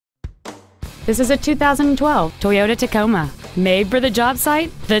This is a 2012 Toyota Tacoma, made for the job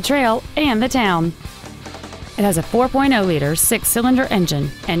site, the trail, and the town. It has a 4.0-liter six-cylinder engine,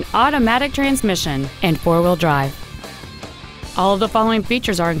 an automatic transmission, and four-wheel drive. All of the following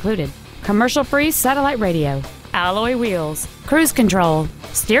features are included: commercial-free satellite radio, alloy wheels, cruise control,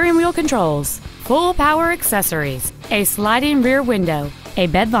 steering wheel controls, full power accessories, a sliding rear window, a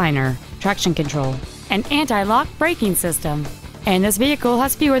bed liner, traction control, an anti-lock braking system, and this vehicle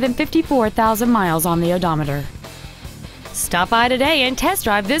has fewer than 54,000 miles on the odometer. Stop by today and test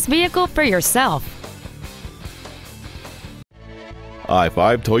drive this vehicle for yourself.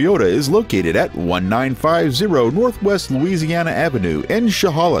 I-5 Toyota is located at 1950 Northwest Louisiana Avenue in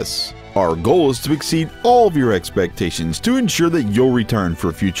Chehalis. Our goal is to exceed all of your expectations to ensure that you'll return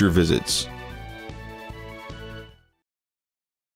for future visits.